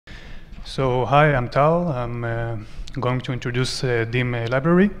So hi, I'm Tal. I'm going to introduce DIM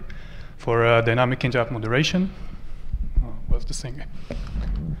library for dynamic interrupt moderation. Oh, what's the thing?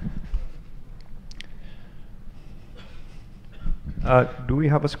 Do we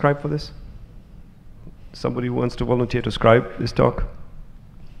have a scribe for this? Somebody wants to volunteer to scribe this talk?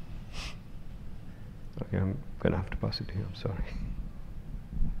 Okay, I'm going to have to pass it to you. I'm sorry.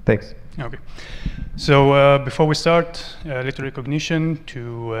 Thanks. Okay. So before we start, a little recognition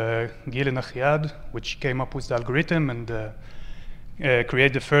to Gil and Achiad, which came up with the algorithm and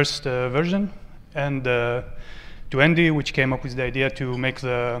create the first version, and to Andy, which came up with the idea to make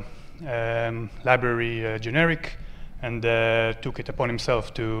the library generic, and took it upon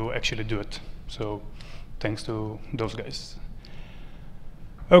himself to actually do it. So thanks to those guys.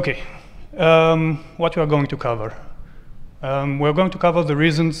 Okay, what we are going to cover. We're going to cover the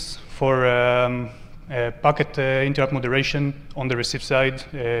reasons for packet interrupt moderation on the receive side.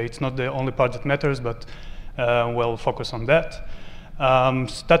 It's not the only part that matters, but we'll focus on that.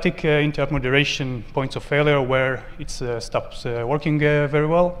 Static interrupt moderation points of failure where it stops working very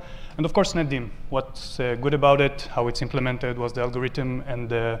well. And of course, NetDim, what's good about it, how it's implemented, what's the algorithm, and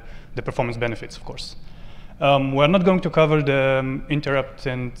the performance benefits, of course. We're not going to cover the interrupt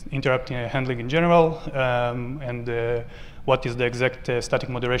and interrupt handling in general, and what is the exact static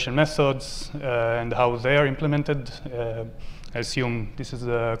moderation methods and how they are implemented. I assume this is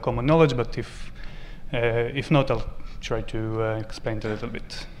common knowledge, but if not, I'll try to explain it a little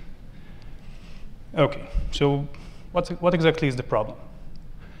bit. Okay, so what exactly is the problem?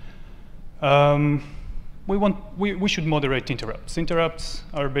 We should moderate interrupts. Interrupts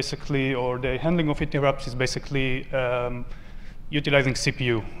are basically, or the handling of interrupts is basically utilizing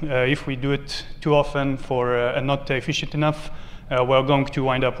CPU. If we do it too often for and not efficient enough, we're going to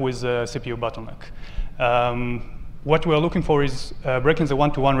wind up with a CPU bottleneck. What we're looking for is breaking the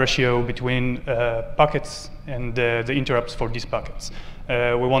one-to-one ratio between packets and the interrupts for these packets.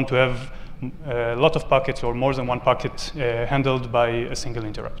 We want to have a lot of packets or more than one packet handled by a single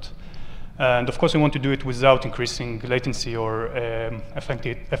interrupt. And of course, we want to do it without increasing latency or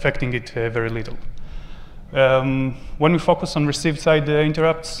affecting it very little. When we focus on receive-side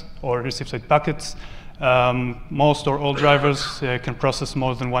interrupts or receive-side packets, most or all drivers can process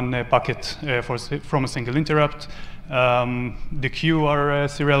more than one packet from a single interrupt. The queue are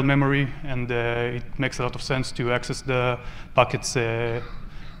serial memory, and it makes a lot of sense to access the packets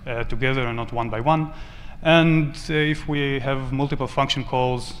together and not one by one. And if we have multiple function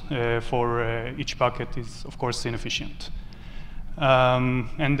calls for each packet, is of course inefficient.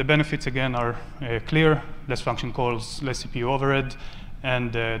 And the benefits again are clear: less function calls, less CPU overhead,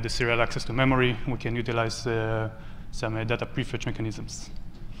 and the serial access to memory. We can utilize some data prefetch mechanisms.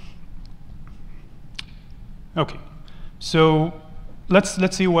 Okay, so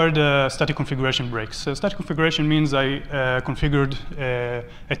let's see where the static configuration breaks. So static configuration means I configured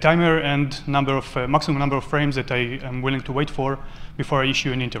a timer and maximum number of frames that I am willing to wait for before I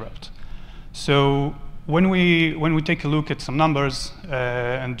issue an interrupt. So when we take a look at some numbers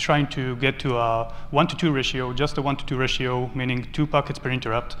and trying to get to a 1-to-2 ratio, just a 1-to-2 ratio, meaning 2 packets per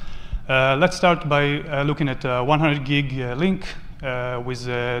interrupt, let's start by looking at a 100 gig link with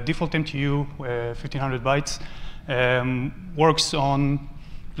default MTU, 1500 bytes. Works on,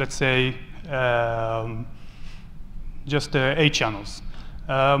 let's say, just 8 channels.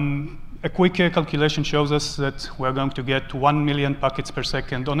 A quick calculation shows us that we're going to get 1 million packets per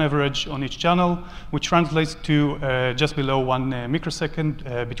second on average on each channel, which translates to just below 1 microsecond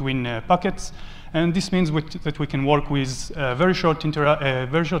between packets. And this means that we can work with a very short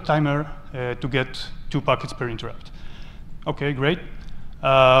timer to get 2 packets per interrupt. Okay, great.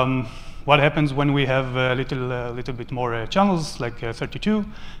 What happens when we have a little bit more channels, like 32?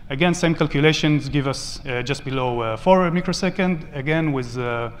 Again, same calculations give us just below 4 microsecond. Again, with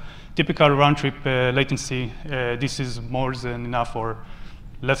typical round-trip latency, this is more than enough or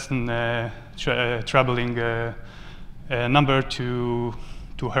less than troubling number to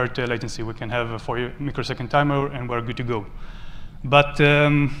hurt latency. We can have a 4 microsecond timer, and we're good to go. But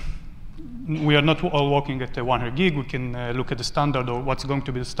we are not all working at 100 gig. We can look at the standard, or what's going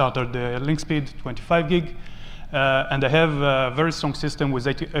to be the standard link speed, 25 gig. And I have a very strong system with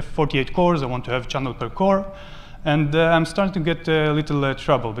 48 cores. I want to have channel per core. And I'm starting to get a little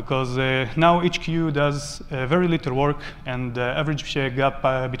trouble, because now each queue does very little work, and the average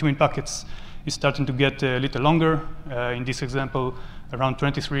gap between packets is starting to get a little longer. In this example, around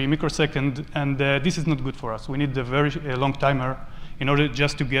 23 microseconds. And this is not good for us. We need a very long timer in order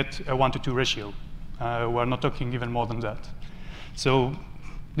just to get a 1-to-2 ratio. We're not talking even more than that. So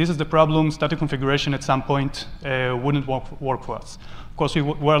This is the problem. Static configuration at some point wouldn't work for us. Of course,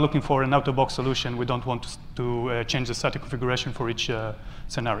 we're looking for an out-of-box solution. We don't want to change the static configuration for each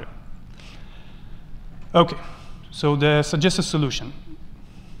scenario. OK, so the suggested solution.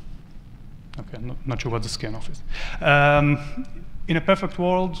 OK, I'm not sure what the scan-off is. In a perfect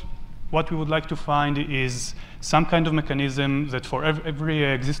world, what we would like to find is some kind of mechanism that for every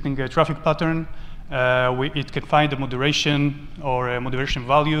existing traffic pattern, it can find a moderation or moderation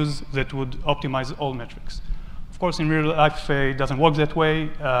values that would optimize all metrics. Of course, in real life, it doesn't work that way.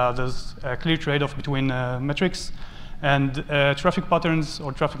 There's a clear trade-off between metrics. And traffic patterns,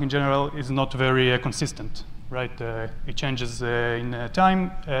 or traffic in general, is not very consistent, right? It changes in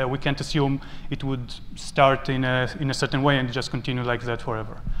time. We can't assume it would start in a certain way and just continue like that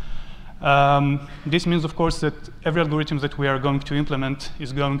forever. This means, of course, that every algorithm that we are going to implement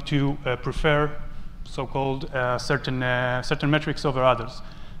is going to prefer so-called certain metrics over others.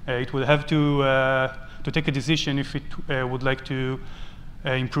 It will have to take a decision if it would like to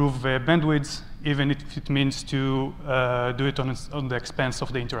improve bandwidth, even if it means to do it on the expense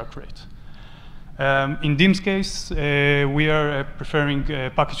of the interrupt rate. In DIM's case, we are preferring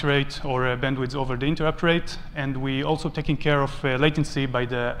packet rate or bandwidth over the interrupt rate, and we also taking care of latency by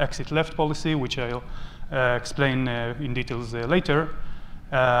the exit left policy, which I'll explain in details later.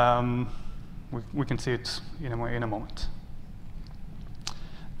 We can see it in a moment.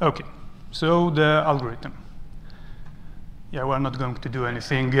 OK, so the algorithm. Yeah, we're not going to do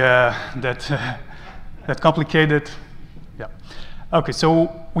anything that complicated. Yeah. OK, so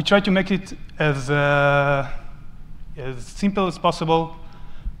we try to make it as simple as possible,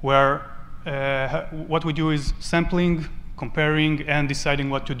 where what we do is sampling, comparing, and deciding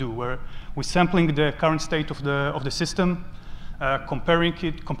what to do. Where we're sampling the current state of the system, comparing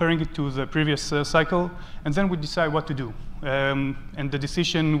it to the previous cycle, and then we decide what to do. And the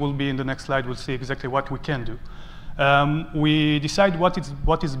decision will be in the next slide. We'll see exactly what we can do. We decide what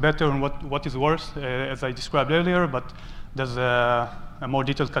is better and what is worse, as I described earlier, but there's a more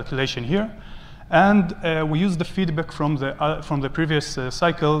detailed calculation here. And we use the feedback from the previous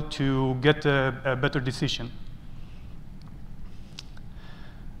cycle to get a better decision.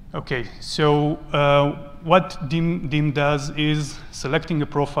 OK, so what DIM does is selecting a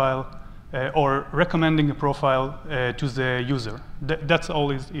profile or recommending a profile to the user. That's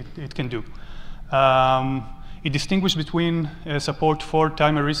all it can do. It distinguishes between support for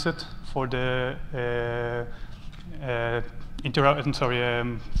timer reset for the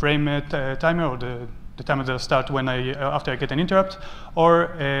frame timer, or the timer that starts when after I get an interrupt,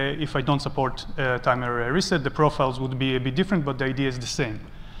 or if I don't support timer reset, the profiles would be a bit different, but the idea is the same.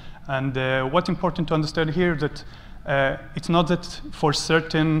 And what's important to understand here that it's not that for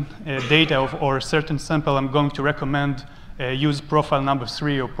certain data or certain sample I'm going to recommend use profile number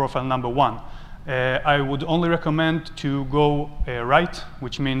 3 or profile number 1. I would only recommend to go right,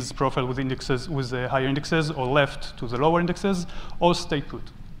 which means profile with indexes with the higher indexes, or left to the lower indexes, or stay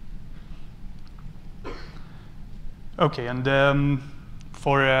put. OK, and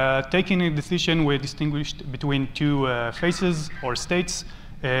for taking a decision, we distinguished between two phases or states.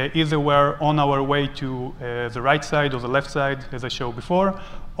 Either we're on our way to the right side or the left side, as I showed before,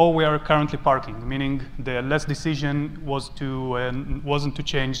 or we are currently parking, meaning the last decision wasn't to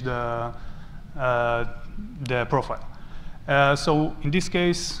change the profile. So in this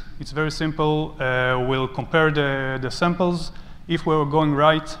case, it's very simple. We'll compare the samples. If we're going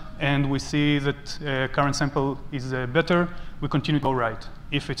right and we see that current sample is better, we continue to go right.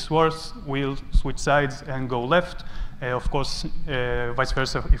 If it's worse, we'll switch sides and go left. Of course, vice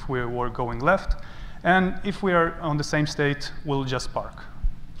versa if we were going left. And if we are on the same state, we'll just park.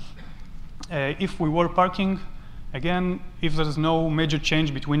 If we were parking, again, if there's no major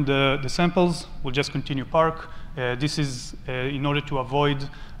change between the samples, we'll just continue park. This is in order to avoid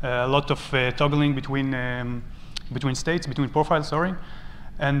a lot of toggling between states, between profiles, sorry.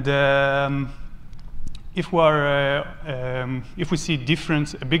 And if we see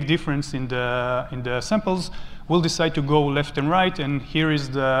a big difference in the samples, we'll decide to go left and right. And here is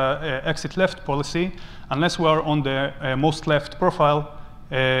the exit left policy. Unless we are on the most left profile,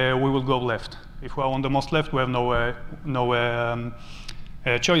 we will go left. If we are on the most left, we have no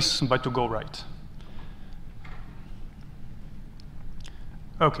choice but to go right.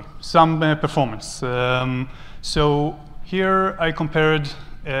 OK, some performance. So here I compared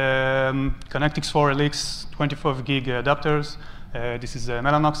Connectix 4 LX 25 gig adapters. This is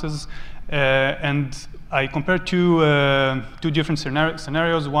Mellanox's. And I compared two different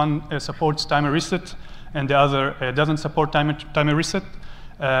scenarios. One supports timer reset, and the other doesn't support timer reset.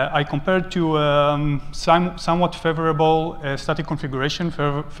 I compared to somewhat favorable static configuration,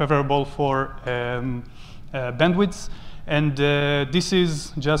 favorable for bandwidth. And this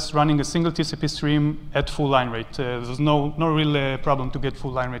is just running a single TCP stream at full line rate. There's no real problem to get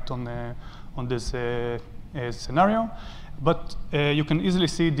full line rate on this scenario. But you can easily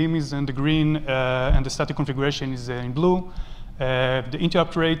see DIM is in the green and the static configuration is in blue. The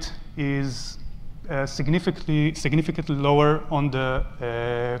interrupt rate is significantly lower on the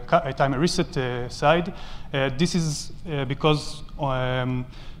timer reset side. This is because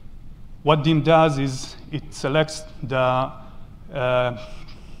what DIM does is it selects the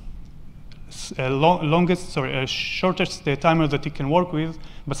shortest timer that it can work with,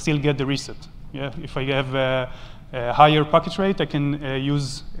 but still get the reset. Yeah, if I have a higher packet rate, I can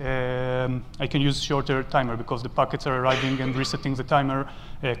use shorter timer because the packets are arriving and resetting the timer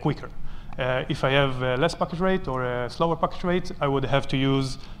quicker. If I have less packet rate or a slower packet rate, I would have to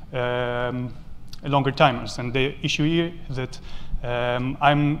use longer timers. And the issue here is that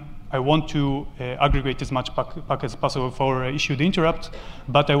I want to aggregate as much packets as possible for issued interrupt,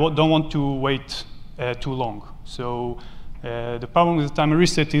 but I don't want to wait too long. So the problem with the timer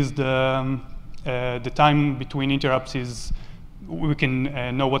reset is the time between interrupts is, we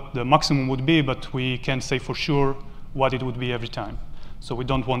can know what the maximum would be, but we can't say for sure what it would be every time. So we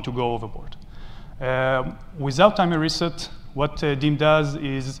don't want to go overboard. Without timer reset, what DIM does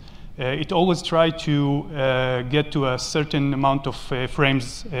is it always tries to get to a certain amount of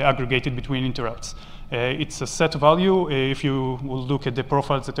frames aggregated between interrupts. It's a set value. If you will look at the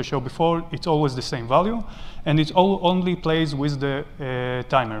profiles that I showed before, it's always the same value. And it only plays with the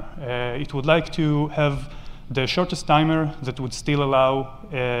timer. It would like to have the shortest timer that would still allow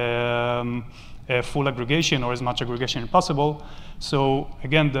full aggregation or as much aggregation as possible. So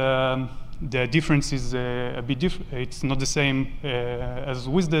again, the difference is a bit different. It's not the same as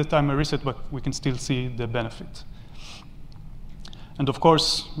with the timer reset, but we can still see the benefit. And of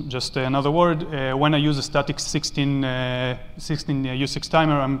course, just another word, when I use a static 16 U6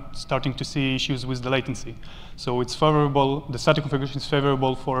 timer, I'm starting to see issues with the latency. So it's favorable, the static configuration is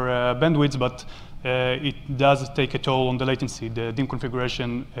favorable for bandwidth, but it does take a toll on the latency. The DIM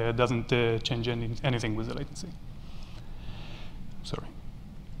configuration doesn't change anything with the latency. Sorry.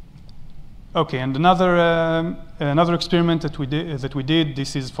 Okay, and another experiment that we did.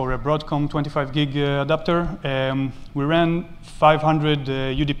 This is for a Broadcom 25 gig adapter. We ran 500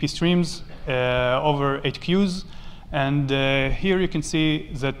 UDP streams over 8 queues, and here you can see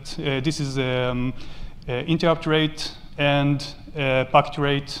that this is interrupt rate and packet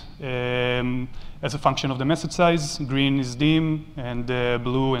rate as a function of the message size. Green is DIM, and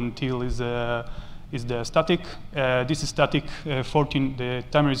blue and teal is the static. This is static 14, the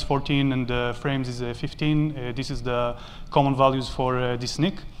timer is 14 and the frames is 15. This is the common values for this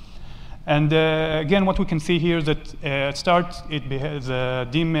NIC. And again, what we can see here is that at start, the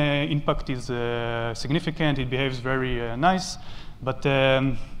DIM impact is significant. It behaves very nice. But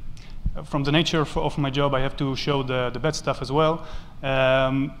from the nature of my job, I have to show the bad stuff as well.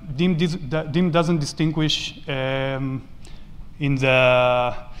 DIM doesn't distinguish in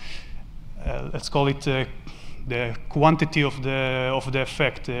the let's call it the quantity of the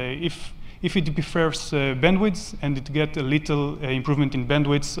effect. If it prefers bandwidth and it gets a little improvement in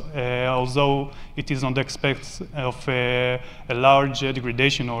bandwidth, although it is on the expense of a large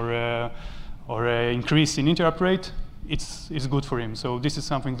degradation or increase in interrupt rate, it's good for him. So this is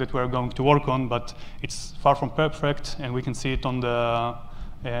something that we're going to work on, but it's far from perfect, and we can see it on the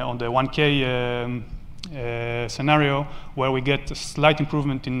 1K scenario where we get a slight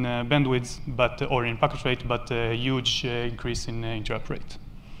improvement in bandwidth, or in packet rate, but a huge increase in interrupt rate.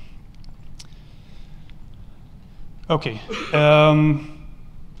 Okay,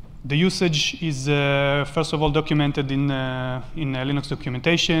 the usage is first of all documented in Linux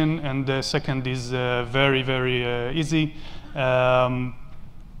documentation, and the second is very, very easy. I'm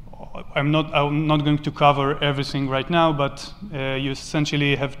not going to cover everything right now, but you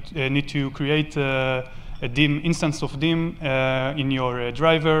essentially need to create a DIM instance of DIM in your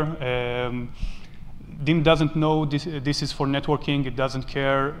driver. DIM doesn't know this is for networking. It doesn't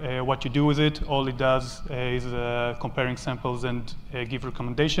care what you do with it. All it does is comparing samples and give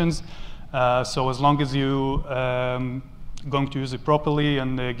recommendations. So as long as you going to use it properly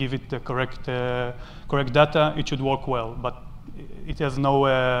and give it the correct data, it should work well. But it has no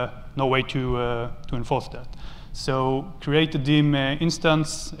way to enforce that. So create a DIM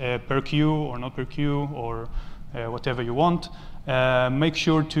instance per queue or not per queue or whatever you want. Make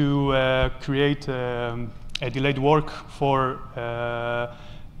sure to create a delayed work for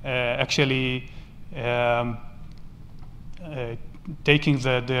taking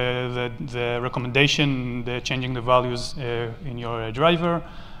the recommendation, changing the values in your driver,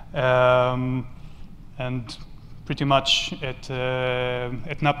 and pretty much at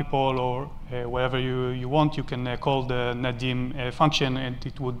NaPipol or wherever you want, you can call the netdim function, and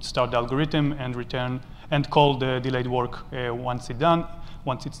it would start the algorithm and return and call the delayed work once it's done.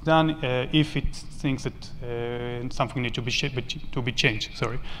 If it thinks that something needs to be changed,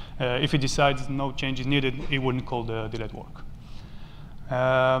 sorry. If it decides no change is needed, it wouldn't call the delayed work.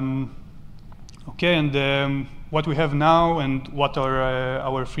 Okay, and what we have now and what are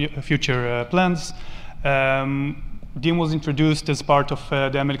our future plans. DIM was introduced as part of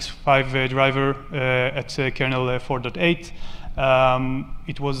the MLX5 driver at kernel 4.8.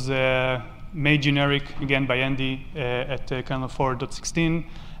 It was made generic again by Andy at kernel 4.16,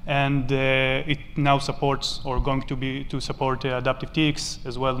 and it now supports, or going to support adaptive TX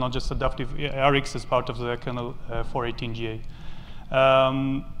as well, not just adaptive RX as part of the kernel 4.18 GA.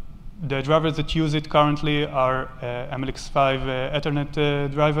 The drivers that use it currently are MLX5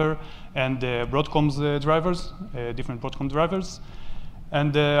 Ethernet driver and Broadcom's drivers, different Broadcom drivers.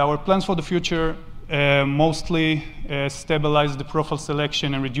 And our plans for the future mostly stabilize the profile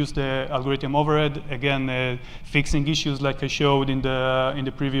selection and reduce the algorithm overhead. Again, fixing issues like I showed in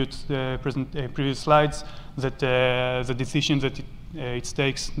the previous slides, that the decisions that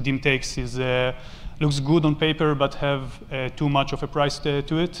DIM takes looks good on paper, but have too much of a price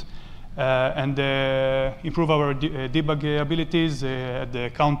to it. And improve our debug abilities, the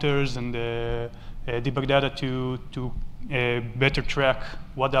counters and debug data to better track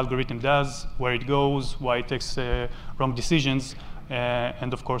what the algorithm does, where it goes, why it takes wrong decisions,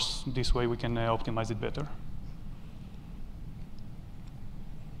 and of course, this way we can optimize it better.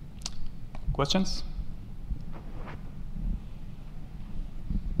 Questions?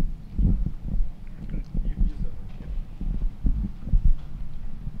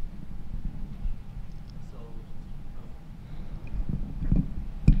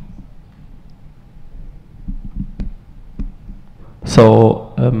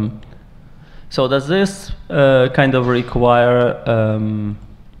 So does this kind of require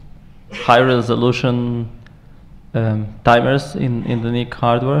high resolution timers in the NIC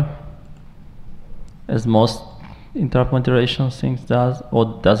hardware, as most interrupt moderation things does,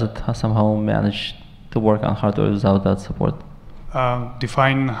 or does it somehow manage to work on hardware without that support?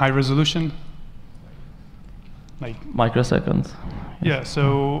 Define high resolution? Like microseconds. Yeah,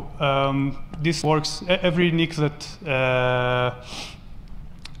 so this works. Every NIC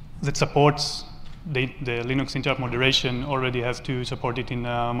that supports the Linux interrupt moderation already has to support it in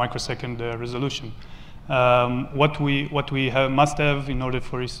microsecond resolution. What we must have in order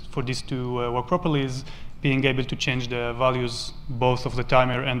for this to work properly is being able to change the values, both of the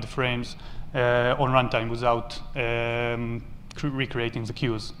timer and the frames, on runtime without recreating the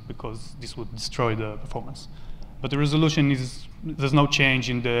queues, because this would destroy the performance. But the resolution there's no change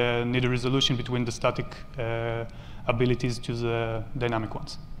in the neither resolution between the static abilities to the dynamic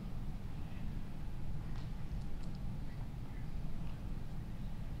ones.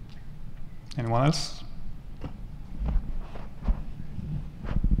 Anyone else?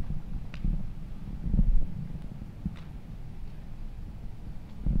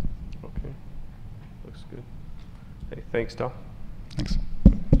 Okay, looks good. Hey, thanks, Tal. Thanks.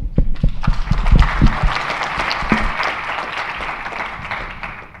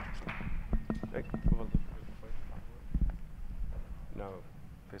 No,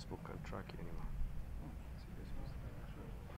 Facebook can't track you anymore.